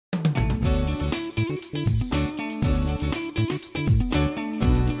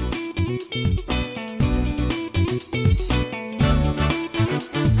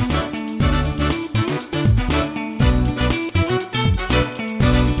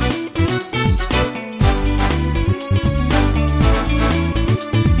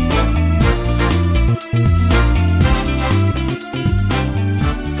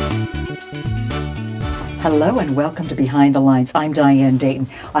Hello and welcome to Behind the Lines. I'm Diane Dayton.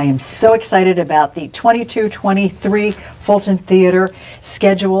 I am so excited about the 22-23 Fulton Theatre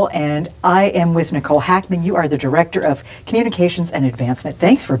schedule, and I am with Nicole Hackmann. You are the Director of Communications and Advancement.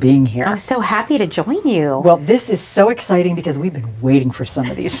 Thanks for being here. I'm so happy to join you. Well, this is so exciting because we've been waiting for some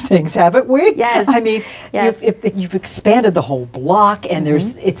of these things, haven't we? Yes. I mean, yes. You've expanded the whole block, and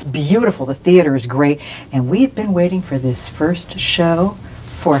it's beautiful. The theater is great, and we've been waiting for this first show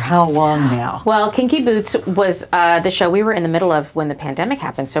for how long now? Well, Kinky Boots was the show we were in the middle of when the pandemic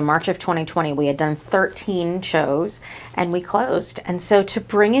happened. So March of 2020, we had done 13 shows and we closed. And so to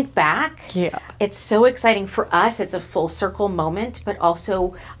bring it back, it's so exciting for us. It's a full circle moment, but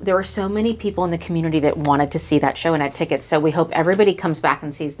also there were so many people in the community that wanted to see that show and had tickets. So we hope everybody comes back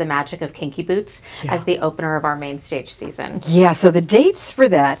and sees the magic of Kinky Boots as the opener of our main stage season. Yeah, so the dates for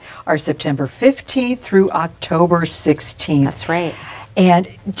that are September 15th through October 16th. That's right. And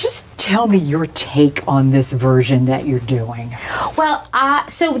just tell me your take on this version that you're doing. Well,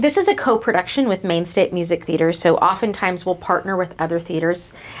 so this is a co-production with Maine State Music Theater. So oftentimes we'll partner with other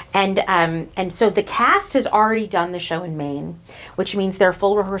theaters, and so the cast has already done the show in Maine, which means their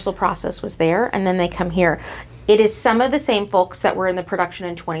full rehearsal process was there, and then they come here. It is some of the same folks that were in the production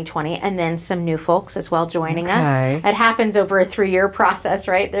in 2020, and then some new folks as well joining us. It happens over a 3-year process,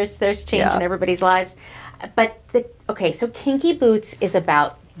 right? There's change in everybody's lives. But so Kinky Boots is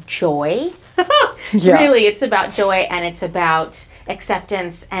about joy. Really, it's about joy, and it's about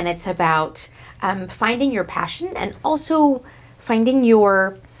acceptance, and it's about finding your passion and also finding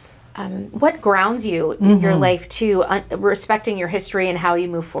your what grounds you in your life too, respecting your history and how you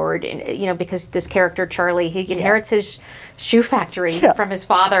move forward. And, because this character Charlie, he inherits his shoe factory from his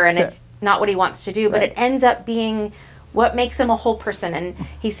father, and it's not what he wants to do, but it ends up being what makes him a whole person, and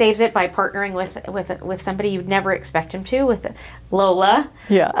he saves it by partnering with somebody you'd never expect him to, with Lola,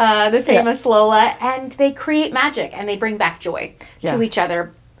 the famous Lola, and they create magic and they bring back joy to each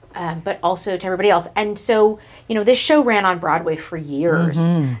other, but also to everybody else. And so, this show ran on Broadway for years.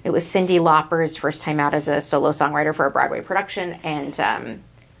 It was Cyndi Lauper's first time out as a solo songwriter for a Broadway production, and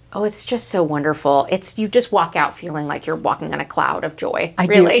it's just so wonderful. You just walk out feeling like you're walking on a cloud of joy.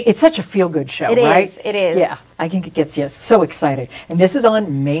 Really, it's such a feel-good show, right? It is. Yeah, I think it gets you so excited. And this is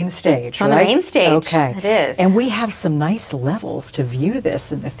on main stage, it's on the main stage. Okay, it is. And we have some nice levels to view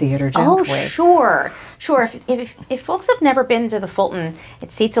this in the theater, don't we? Sure. If folks have never been to the Fulton,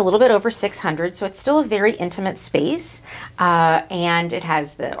 it seats a little bit over 600, so it's still a very intimate space. And it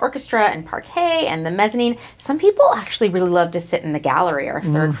has the orchestra and parquet and the mezzanine. Some people actually really love to sit in the gallery or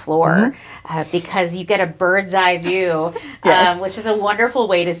third floor because you get a bird's eye view, which is a wonderful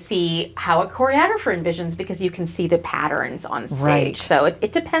way to see how a choreographer envisions, because you can see the patterns on stage. Right. So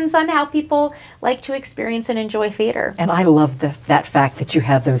it depends on how people like to experience and enjoy theater. And I love that fact that you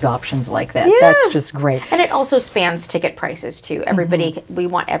have those options like that. That's just great. And it also spans ticket prices too. We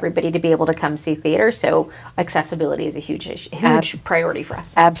want everybody to be able to come see theater, so accessibility is a huge priority for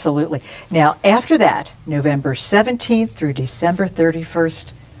us. Absolutely. Now, after that, November 17th through December 31st,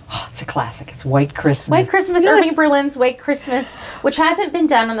 it's a classic. It's White Christmas. White Christmas, Irving Berlin's White Christmas, which hasn't been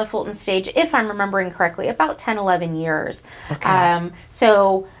done on the Fulton stage, if I'm remembering correctly, about 10, 11 years. Okay.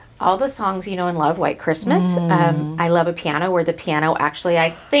 So all the songs you know and love, White Christmas. I Love a Piano, where the piano actually,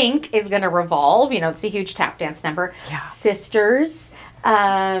 I think, is going to revolve. It's a huge tap dance number. Yeah. Sisters.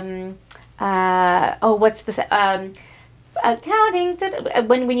 What's this? Counting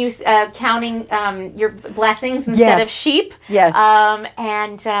when you counting your blessings instead of sheep. Yes.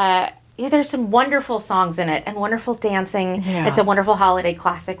 There's some wonderful songs in it and wonderful dancing. Yeah. It's a wonderful holiday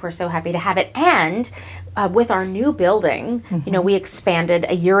classic. We're so happy to have it. And with our new building, we expanded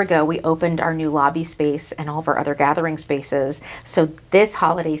a year ago. We opened our new lobby space and all of our other gathering spaces. So this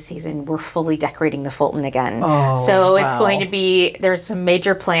holiday season, we're fully decorating the Fulton again. It's going to be, there's some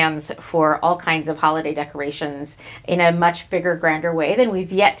major plans for all kinds of holiday decorations in a much bigger, grander way than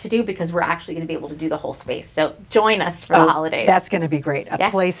we've yet to do, because we're actually going to be able to do the whole space. So join us for the holidays. That's going to be great.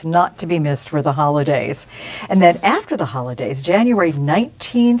 A place not to be missed for the holidays. And then after the holidays, January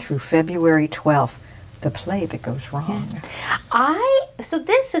 19th through February 12th, The Play That Goes Wrong. So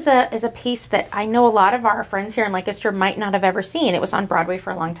this is a piece that I know a lot of our friends here in Lancaster might not have ever seen. It was on Broadway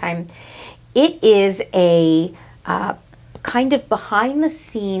for a long time. It is a kind of behind the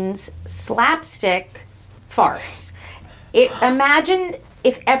scenes slapstick farce. Imagine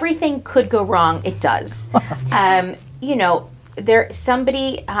if everything could go wrong, it does.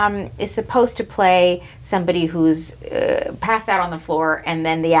 Somebody is supposed to play somebody who's passed out on the floor, and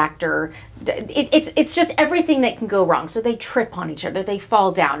then the actor it's just everything that can go wrong. So they trip on each other, they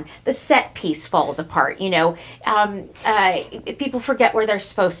fall down, the set piece falls apart, people forget where they're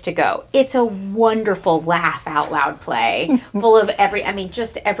supposed to go. It's a wonderful laugh out loud play full of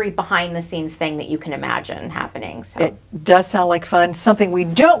just every behind the scenes thing that you can imagine happening. So it does sound like fun, something we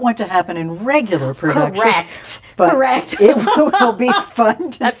don't want to happen in regular production. Correct. But Correct. It will be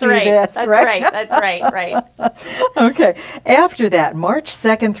fun to see this. That's right. That's right. Okay. After that, March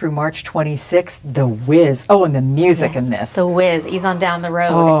 2nd through March 26th, The Wiz. Oh, and the music in this. The Wiz, Ease on Down the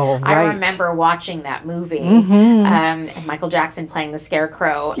Road. Oh, right. I remember watching that movie, and Michael Jackson playing the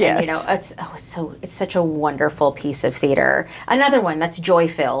Scarecrow. Yes. And, it's such a wonderful piece of theater. Another one that's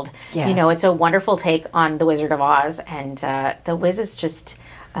joy-filled. Yes. It's a wonderful take on The Wizard of Oz, and The Wiz is just...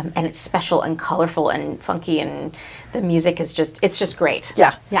 and it's special and colorful and funky, and the music is it's just great.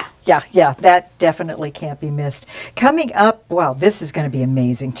 Yeah. Yeah. That definitely can't be missed. Coming up, wow, this is going to be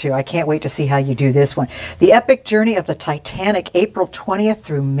amazing too. I can't wait to see how you do this one. The Epic Journey of the Titanic, April 20th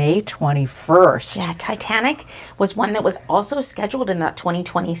through May 21st. Yeah, Titanic was one that was also scheduled in that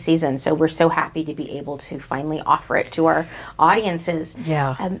 2020 season, so we're so happy to be able to finally offer it to our audiences.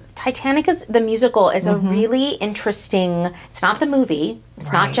 Yeah. Titanic, the musical, is a really interesting, it's not the movie,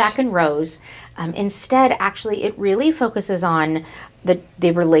 it's not Jack and Rose. Instead, actually, it really focuses on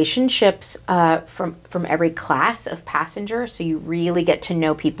the relationships from every class of passenger. So you really get to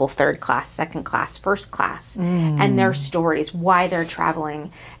know people, third class, second class, first class, and their stories, why they're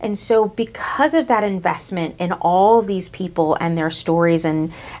traveling. And so because of that investment in all these people and their stories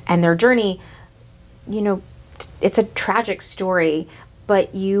and their journey, it's a tragic story,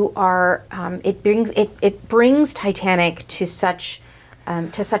 but you are, it brings Titanic to such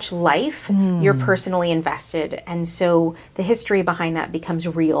life. You're personally invested, and so the history behind that becomes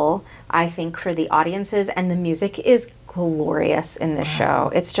real, I think, for the audiences, and the music is glorious in this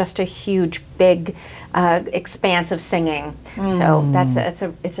show. It's just a huge, big expanse of singing. So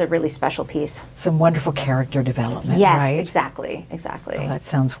it's a really special piece. Some wonderful character development, yes, right? Exactly. Oh, that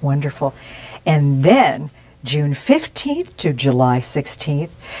sounds wonderful. And then June 15th to July 16th,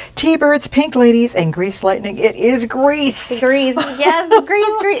 T-Birds, Pink Ladies, and Grease Lightning. It is Grease. Grease, yes,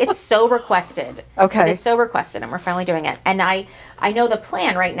 Grease. It's so requested. Okay. It's so requested, and we're finally doing it. And I know the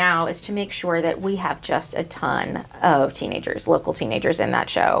plan right now is to make sure that we have just a ton of local teenagers in that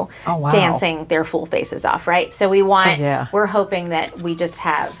show, dancing their full faces off, right? So we're hoping that we just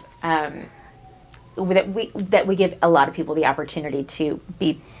have... that we give a lot of people the opportunity to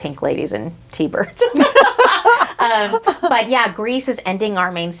be Pink Ladies and T-Birds. But yeah, Grease is ending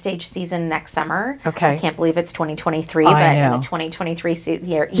our main stage season next summer. Okay. I can't believe it's 2023, I but know. in the 2023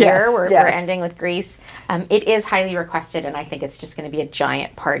 year, Yes, we're yes. ending with Grease. It is highly requested, and I think it's just going to be a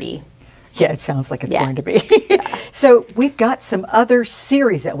giant party. Yeah, it sounds like it's Yeah. going to be. So we've got some other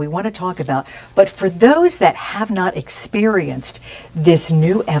series that we want to talk about, but for those that have not experienced this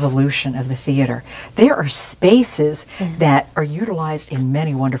new evolution of the theater, there are spaces that are utilized in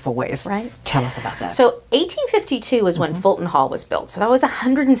many wonderful ways. Right. Tell us about that. So 1852 is when Fulton Hall was built. So that was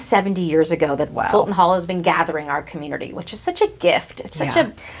 170 years ago that Fulton Hall has been gathering our community, which is such a gift. It's such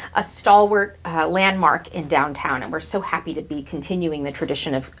a stalwart landmark in downtown, and we're so happy to be continuing the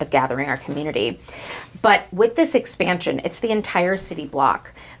tradition of gathering our community. But with this expansion, it's the entire city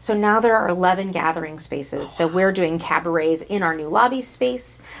block. So now there are 11 gathering spaces. So we're doing cabarets in our new lobby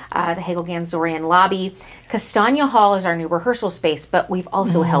space, the Hegel Gansorian lobby. Castagna Hall is our new rehearsal space, but we've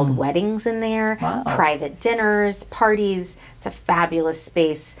also held weddings in there, private dinners, parties. It's a fabulous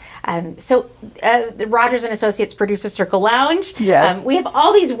space. The Rogers and Associates Producer Circle Lounge. Yes. We have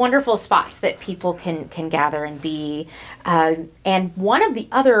all these wonderful spots that people can gather and be. And one of the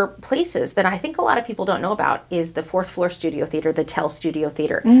other places that I think a lot of people don't know about is the fourth floor studio theater, the Tell Studio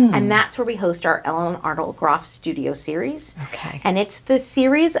Theater. And that's where we host our Ellen Arnold Groff Studio Series. Okay. And it's the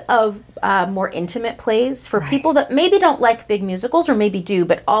series of more intimate plays for people that maybe don't like big musicals, or maybe do,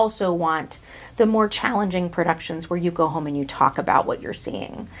 but also want the more challenging productions where you go home and you talk about what you're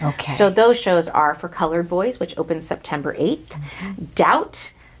seeing. Okay. So those shows are For Colored Boys, which opens September 8th,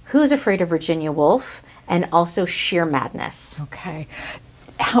 Doubt, Who's Afraid of Virginia Woolf, and also Sheer Madness. Okay.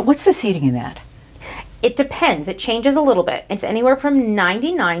 What's the seating in that? It depends. It changes a little bit. It's anywhere from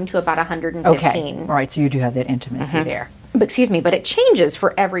 99 to about 115. Okay. All right. So you do have that intimacy there. But it changes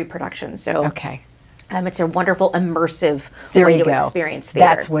for every production. So Okay. It's a wonderful immersive There way you to go. experience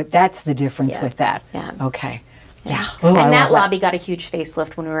theater. That's the difference with that. Yeah. Okay. Yeah. Oh, I And that love lobby got a huge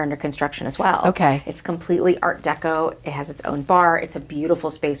facelift when we were under construction as well. Okay. It's completely Art Deco. It has its own bar. It's a beautiful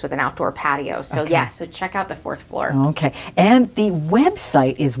space with an outdoor patio. So so check out the fourth floor. Okay. And the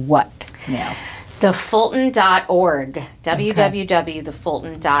website is what now? Thefulton.org,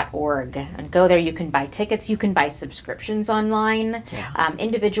 www.thefulton.org. And go there, you can buy tickets, you can buy subscriptions online,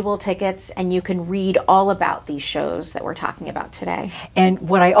 individual tickets, and you can read all about these shows that we're talking about today. And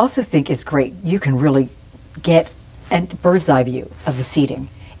what I also think is great, you can really get a bird's eye view of the seating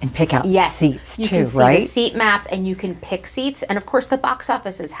and pick out seats too, you can see right? the seat map and you can pick seats. And of course, the box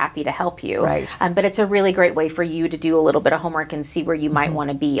office is happy to help you. Right. But it's a really great way for you to do a little bit of homework and see where you might want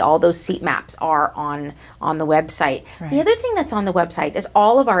to be. All those seat maps are on the website. Right. The other thing that's on the website is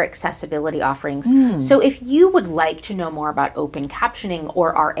all of our accessibility offerings. So if you would like to know more about open captioning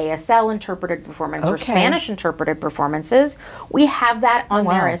or our ASL interpreted performance or Spanish interpreted performances, we have that on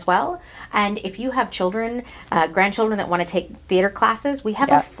there as well. And if you have children, grandchildren that want to take theater classes, we have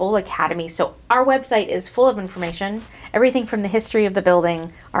a full academy. So our website is full of information, everything from the history of the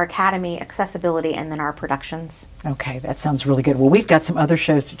building, our academy, accessibility, and then our productions. Okay, that sounds really good. Well, we've got some other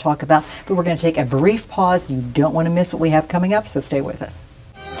shows to talk about, but we're going to take a brief pause. You don't want to miss what we have coming up, so stay with us.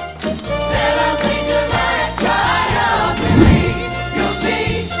 Celebrate your life, triumphantly. You'll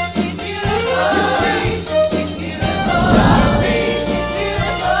see, it's beautiful. You'll see, it's beautiful. Just be, it's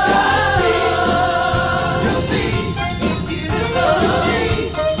beautiful. Just be. You'll see, it's beautiful. You'll see,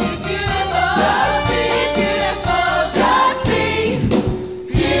 it's beautiful. Just be, it's beautiful. Just be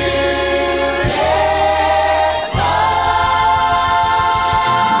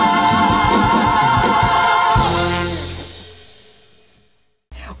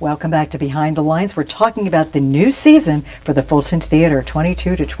Welcome back to Behind the Lines. We're talking about the new season for the Fulton Theatre,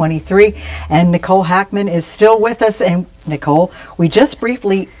 22 to 23. And Nicole Hackmann is still with us. And Nicole, we just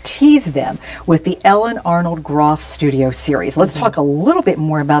briefly teased them with the Ellen Arnold Groff Studio Series. Let's talk a little bit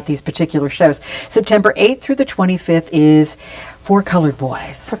more about these particular shows. September 8th through the 25th is For Colored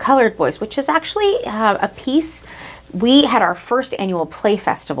Boys. For Colored Boys, which is actually a piece. We had our first annual play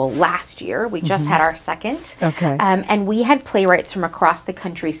festival last year. We just had our second. Okay. And we had playwrights from across the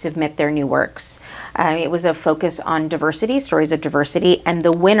country submit their new works. It was a focus on diversity, stories of diversity, and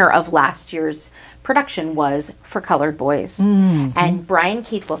the winner of last year's production was For Colored Boys. And Brian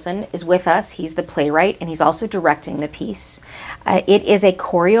Keith Wilson is with us. He's the playwright, and he's also directing the piece. It is a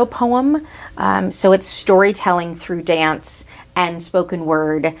choreo poem, so it's storytelling through dance and spoken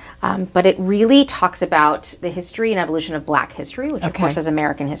word, but it really talks about the history and evolution of Black history, which of course is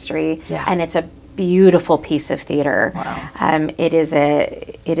American history, and it's a beautiful piece of theater. Wow. It is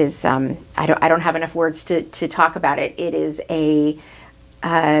I don't have enough words to talk about it. It is a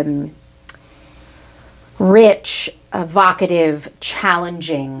rich, evocative,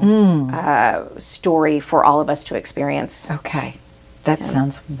 challenging story for all of us to experience. Okay. That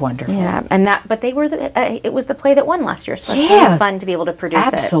sounds wonderful. Yeah, but they were it was the play that won last year, so it's really fun to be able to produce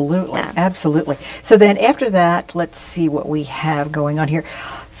it. Absolutely. So then after that, let's see what we have going on here.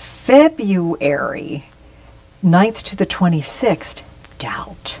 February 9th to the 26th,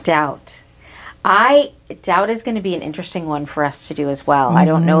 Doubt. Doubt is going to be an interesting one for us to do as well. I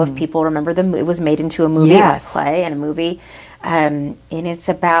don't know if people remember it was made into a movie. It's a play and a movie, and it's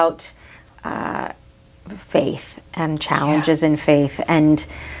about faith and challenges in faith and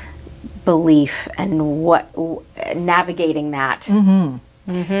belief and navigating that. So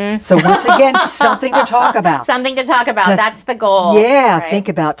once again, something to talk about. Something to talk about. That's the goal. Yeah,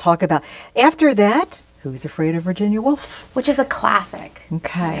 right? Talk about. After that, Who's Afraid of Virginia Woolf? Which is a classic.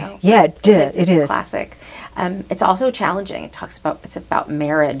 Okay. You know? Yeah, it is. It's a classic. It's also challenging. It's about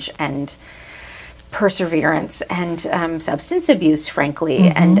marriage and perseverance and substance abuse, frankly,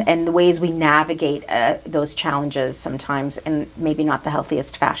 and the ways we navigate those challenges sometimes in maybe not the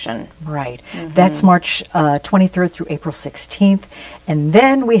healthiest fashion. Right. That's March 23rd through April 16th. And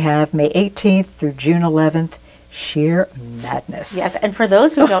then we have May 18th through June 11th, Sheer Madness. Yes, and for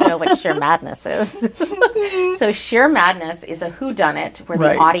those who don't know what Sheer Madness is, so Sheer Madness is a whodunit where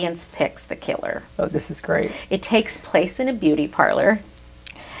the audience picks the killer. Oh, this is great. It takes place in a beauty parlor,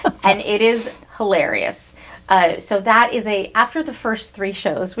 and it is hilarious. So that is after the first 3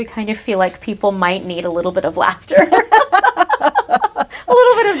 shows, we kind of feel like people might need a little bit of laughter. A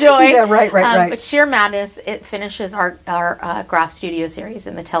little bit of joy. Yeah, right. But Sheer Madness, it finishes our Groff Studio series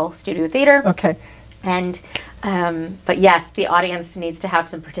in the Tell Studio Theater. Okay. And, but yes, the audience needs to have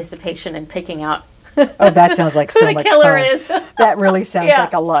some participation in picking out Oh, that sounds like so who much the killer fun. is. That really sounds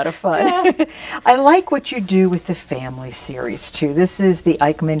like a lot of fun. I like what you do with the family series too. This is the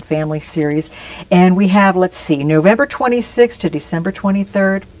Eichmann family series, and we have, let's see, November 26th to December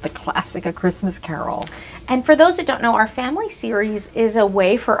 23rd, the classic A Christmas Carol. And for those that don't know, our family series is a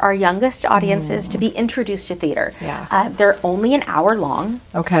way for our youngest audiences to be introduced to theater. Yeah. They're only an hour long.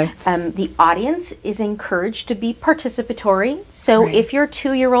 Okay. The audience is encouraged to be participatory. So Right. if your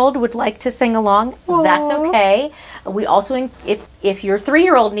 2-year-old would like to sing along, that's Aw. okay. We also, if your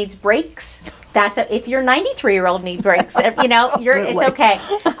 3-year-old needs breaks, if your 93-year-old needs breaks, you know, it's okay.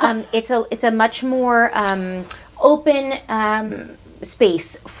 It's a much more open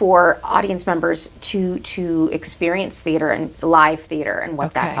space for audience members to experience theater and live theater and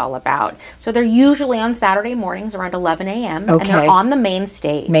what that's Okay. all about. So they're usually on Saturday mornings around 11 a.m. and Okay. they're on the main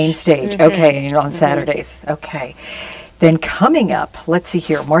stage. Main stage. Okay, and on Saturdays. Okay. Then coming up, let's see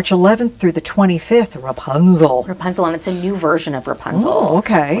here, March 11th through the 25th, Rapunzel. Rapunzel, and it's a new version of Rapunzel. Oh,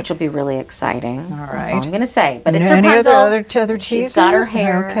 okay. Which will be really exciting. That's all right. I'm going to say. But it's Any Rapunzel. other She's got her teasers?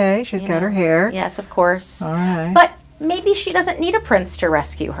 hair. Okay, she's you got her know. hair. Yes, of course. All right. But maybe she doesn't need a prince to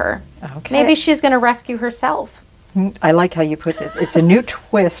rescue her. Okay. Maybe she's going to rescue herself. I like how you put this. It's a new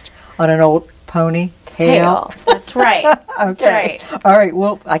twist on an old pony tail. That's right. That's Okay. right. All right.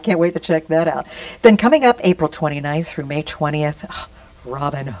 Well, I can't wait to check that out. Then coming up April 29th through May 20th,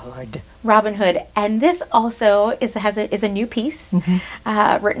 Robin Hood. Robin Hood, and this also is a new piece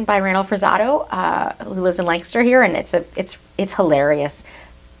written by Randall Frazado, who lives in Lancaster here, and it's hilarious.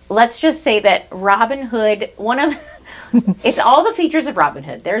 Let's just say that Robin Hood, it's all the features of Robin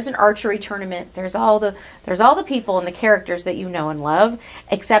Hood. There's an archery tournament. There's all the people and the characters that you know and love,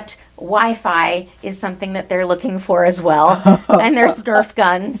 except Wi-Fi is something that they're looking for as well. And there's Nerf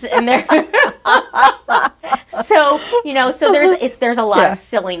guns, and so there's a lot Yeah. of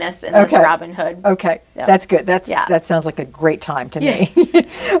silliness in this Okay. Robin Hood. Okay, Yeah. that's good. Yeah. That sounds like a great time to Yes. me.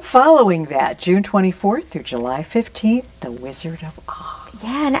 Following that, June 24th through July 15th, The Wizard of Oz.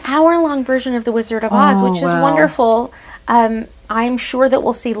 Yeah, an hour-long version of The Wizard of Oz, Oh, which is wow. wonderful. I'm sure that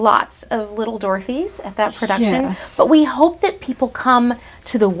we'll see lots of Little Dorothy's at that production, Yes. but we hope that people come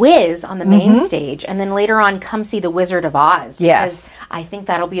to The Wiz on the main stage and then later on come see The Wizard of Oz, because Yes. I think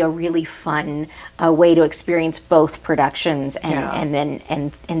that'll be a really fun way to experience both productions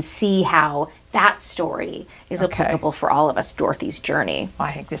and see how that story is Okay. applicable for all of us, Dorothy's journey.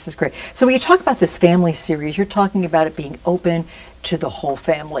 I think this is great. So when you talk about this family series, you're talking about it being open to the whole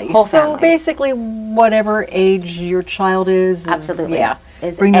family. Whole so family. basically, whatever age your child is Absolutely. yeah,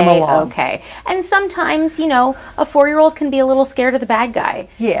 Is bring them along. okay. And sometimes, a 4-year-old can be a little scared of the bad guy.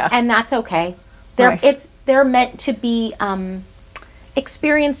 Yeah. And that's okay. Right. They're meant to be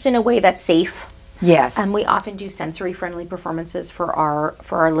experienced in a way that's safe. Yes. And we often do sensory friendly performances for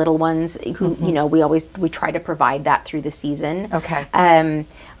our little ones who, we try to provide that through the season. Okay.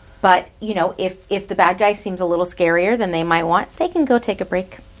 But if the bad guy seems a little scarier than they might want, they can go take a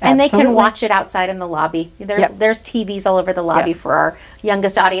break. And they Absolutely. can watch it outside in the lobby. There's TVs all over the lobby Yep. for our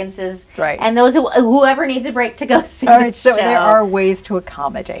youngest audiences. Right. And those whoever needs a break to go see All the right, so show. there are ways to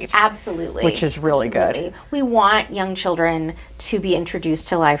accommodate. Absolutely. Which is really good. Absolutely. We want young children to be introduced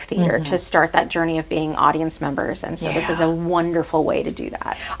to live theater, to start that journey of being audience members. And so this is Yeah. a wonderful way to do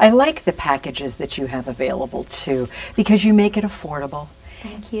that. I like the packages that you have available too, because you make it affordable.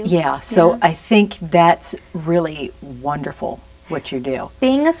 Thank you. Yeah, so I think that's really wonderful what you do.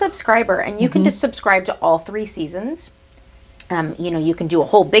 Being a subscriber, and you can just subscribe to all 3 seasons. You can do a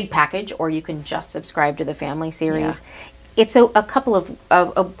whole big package, or you can just subscribe to the family series. It's a couple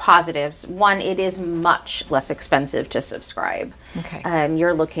of positives. One, it is much less expensive to subscribe. Okay.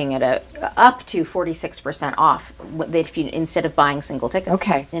 You're looking at up to 46% off if you instead of buying single tickets,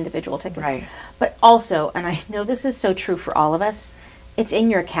 Okay. individual tickets. Right. But also, and I know this is so true for all of us, it's in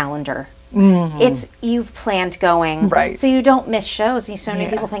your calendar. You've planned going, Right. so you don't miss shows. So many Yeah.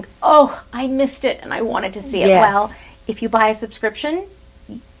 people think, "Oh, I missed it, and I wanted to see it." Yes. Well, if you buy a subscription,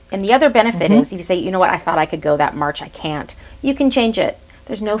 and the other benefit is, if you say, "You know what? I thought I could go that March. I can't." You can change it.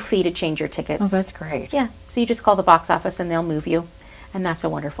 There's no fee to change your tickets. Oh, that's great. Yeah. So you just call the box office, and they'll move you, and that's a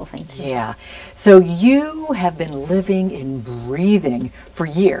wonderful thing too. Yeah. So you have been living and breathing for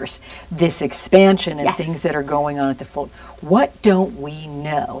years this expansion and Yes. things that are going on at the Fulton. What don't we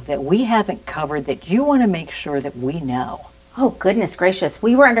know that we haven't covered that you want to make sure that we know? Oh, goodness gracious.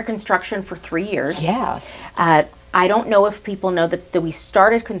 We were under construction for 3 years. Yes. I don't know if people know that we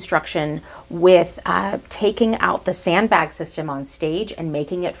started construction with taking out the sandbag system on stage and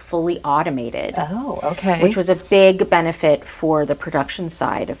making it fully automated. Oh, okay. Which was a big benefit for the production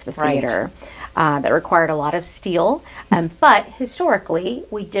side of the Right. theater. That required a lot of steel. But historically,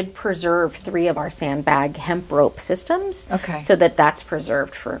 we did preserve 3 of our sandbag hemp rope systems. Okay. So that's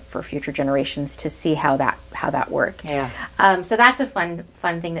preserved for future generations to see how that worked. Yeah. So that's a fun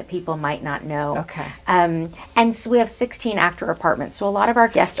thing that people might not know. Okay. And so we have 16 actor apartments. So a lot of our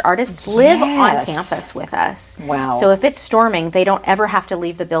guest artists live live on Yes. campus with us. Wow. So if it's storming, they don't ever have to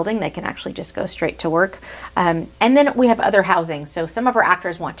leave the building. They can actually just go straight to work. And then we have other housing. So some of our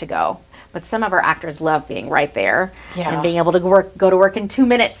actors want to go, but some of our actors love being right there Yeah. and being able to go to work in 2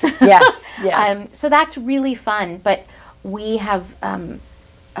 minutes. Yes, yes. So that's really fun. But we have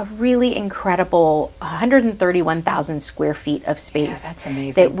a really incredible 131,000 square feet of space that's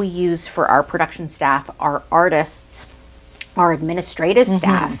amazing. that we use for our production staff, our artists, our administrative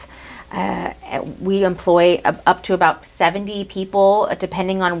staff. We employ up to about 70 people,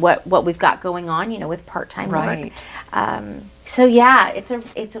 depending on what we've got going on, with part-time Right. work. So yeah,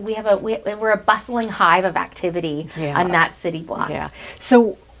 we're a bustling hive of activity Yeah. on that city block. Yeah.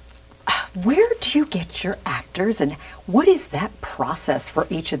 So where do you get your actors, and what is that process for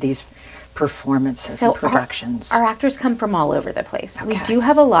each of these performances and productions? Our actors come from all over the place. We Okay. do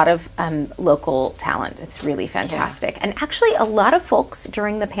have a lot of local talent. It's really fantastic. And actually, a lot of folks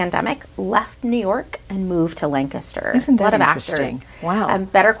during the pandemic left New York and moved to Lancaster. Isn't that a lot of interesting? actors. Wow.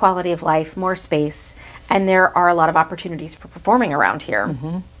 Better quality of life, more space, and there are a lot of opportunities for performing around here.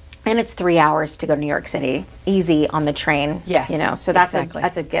 Mm-hmm. And it's 3 hours to go to New York City, easy on the train. Yes, So that's exactly.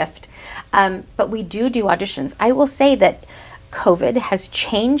 that's a gift. But we do auditions. I will say that COVID has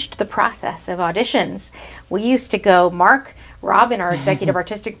changed the process of auditions. We used to go, Robin, our executive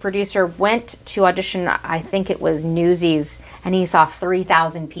artistic producer, went to audition, I think it was Newsies, and he saw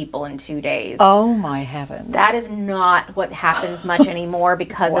 3,000 people in 2 days. Oh my heavens. That is not what happens much anymore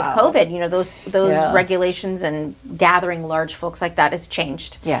because of Wow. COVID. Those Yeah. regulations and gathering large folks like that has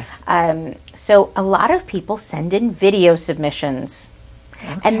changed. Yes. So a lot of people send in video submissions.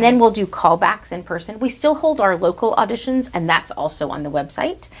 And then we'll do callbacks in person. We still hold our local auditions, and that's also on the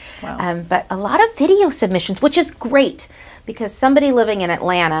website. Wow. But a lot of video submissions, which is great because somebody living in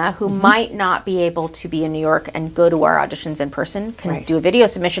Atlanta who might not be able to be in New York and go to our auditions in person can Right. do a video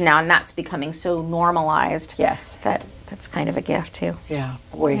submission now, and that's becoming so normalized. Yes. That's kind of a gift too. Yeah,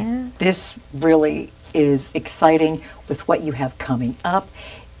 boy, this really is exciting with what you have coming up.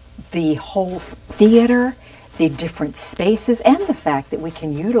 The whole theater, the different spaces, and the fact that we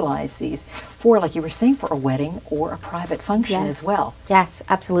can utilize these for, like you were saying, for a wedding or a private function as well. Yes,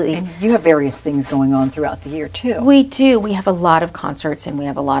 absolutely. And you have various things going on throughout the year too. We do. We have a lot of concerts and we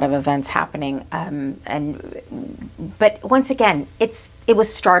have a lot of events happening. But once again, it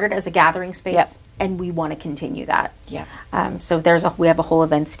was started as a gathering space, Yep. and we want to continue that. Yeah. So we have a whole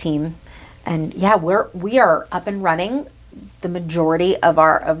events team, and we are up and running the majority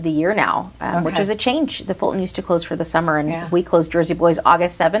of the year now, which Okay. is a change. The Fulton used to close for the summer, and Yeah. we closed Jersey Boys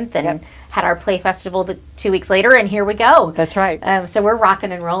August 7th and Yep. had our play festival 2 weeks later, and here we go. That's right. So we're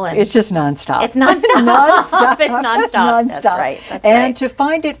rocking and rolling. It's just nonstop. It's nonstop. Nonstop. It's nonstop. That's right. That's and right. to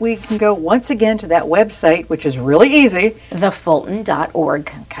find it, we can go once again to that website, which is really easy.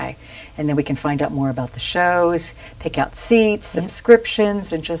 thefulton.org. Okay. And then we can find out more about the shows, pick out seats,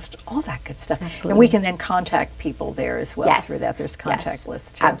 subscriptions, and just all that good stuff. And we can then contact people there as well Yes. through that. There's contact Yes.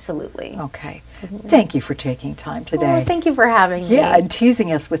 lists too. Absolutely. Okay. Thank you for taking time today. Oh, thank you for having me. Yeah, and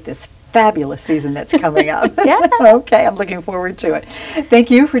teasing us with this fabulous season that's coming up. Yeah. Okay, I'm looking forward to it.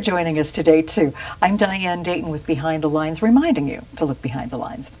 Thank you for joining us today, too. I'm Diane Dayton with Behind the Lines, reminding you to look behind the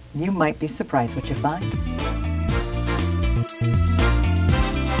lines. You might be surprised what you find.